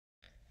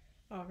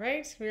All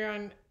right, we're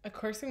on A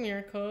Course in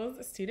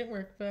Miracles, student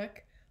workbook,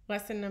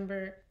 lesson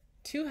number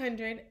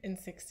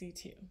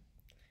 262.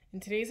 And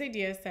today's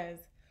idea says,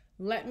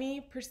 let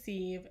me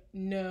perceive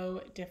no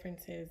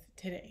differences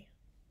today.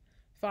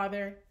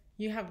 Father,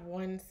 you have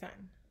one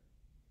son,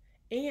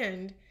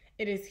 and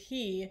it is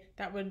he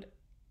that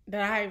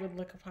I would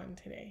look upon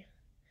today.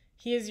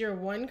 He is your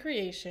one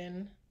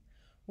creation.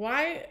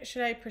 Why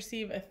should I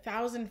perceive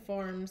 1,000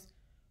 forms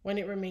when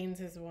it remains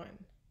as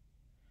one?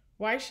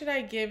 Why should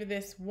I give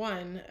this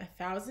one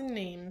 1,000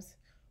 names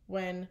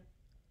when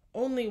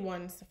only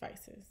one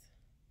suffices?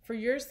 For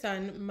your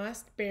son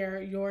must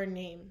bear your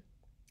name.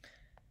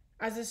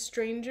 As a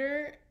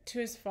stranger to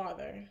his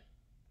father,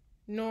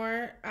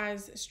 nor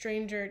as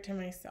stranger to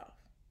myself.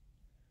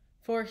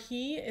 For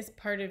he is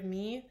part of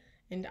me,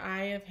 and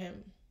I of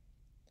him.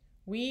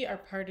 We are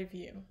part of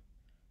you,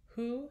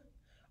 who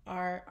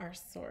are our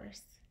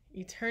source,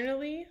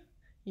 eternally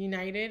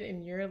united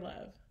in your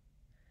love.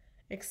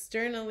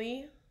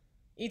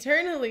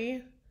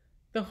 Eternally,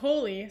 the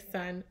Holy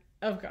Son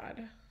of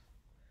God.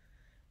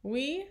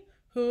 We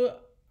who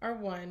are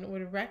one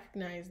would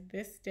recognize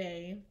this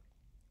day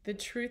the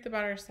truth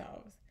about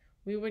ourselves.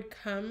 We would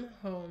come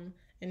home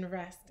and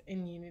rest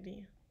in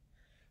unity.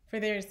 For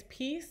there is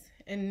peace,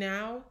 and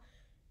now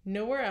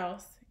nowhere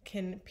else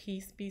can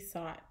peace be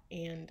sought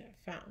and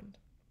found.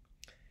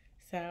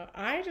 So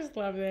I just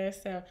love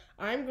this. So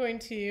I'm going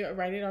to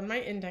write it on my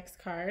index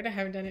card. I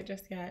haven't done it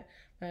just yet,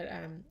 but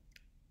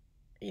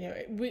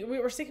we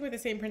were sticking with the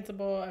same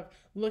principle of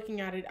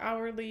looking at it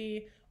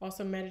hourly,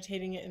 also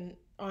meditating it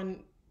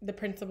on the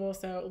principle.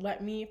 So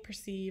let me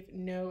perceive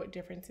no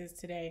differences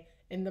today,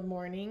 in the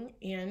morning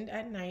and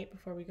at night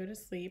before we go to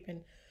sleep,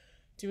 and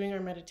doing our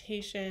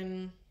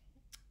meditation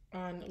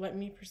on let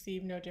me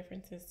perceive no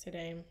differences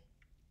today,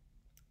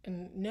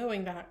 and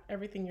knowing that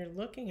everything you're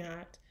looking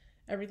at,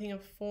 everything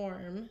of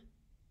form,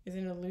 is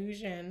an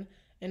illusion,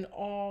 and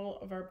all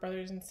of our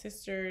brothers and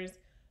sisters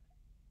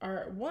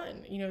are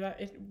one.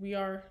 We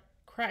are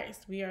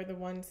Christ. We are the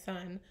one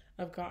Son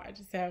of God.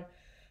 So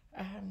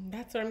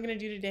that's what I'm going to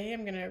do today.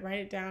 I'm going to write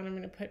it down. I'm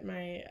going to put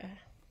my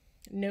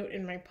note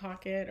in my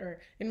pocket or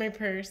in my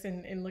purse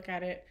and look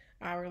at it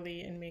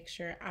hourly and make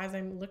sure as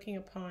I'm looking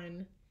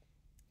upon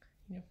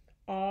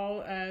all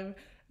of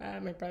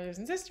my brothers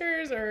and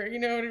sisters, or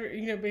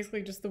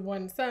basically just the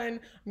one Son,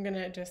 I'm going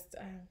to just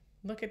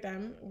look at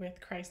them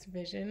with Christ's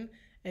vision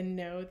and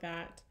know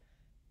that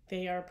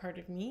they are part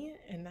of me,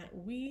 and that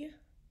we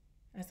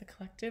as a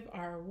collective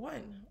are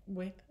one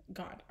with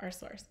God, our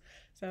source.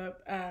 So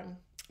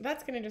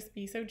that's going to just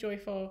be so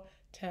joyful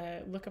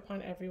to look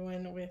upon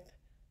everyone with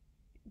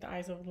the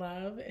eyes of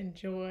love and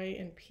joy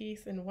and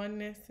peace and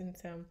oneness. And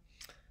so,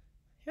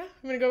 yeah,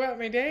 I'm going to go about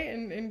my day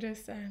and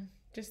just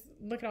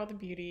look at all the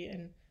beauty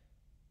and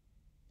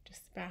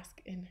just bask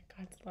in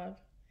God's love.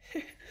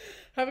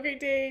 Have a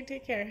great day.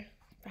 Take care.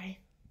 Bye.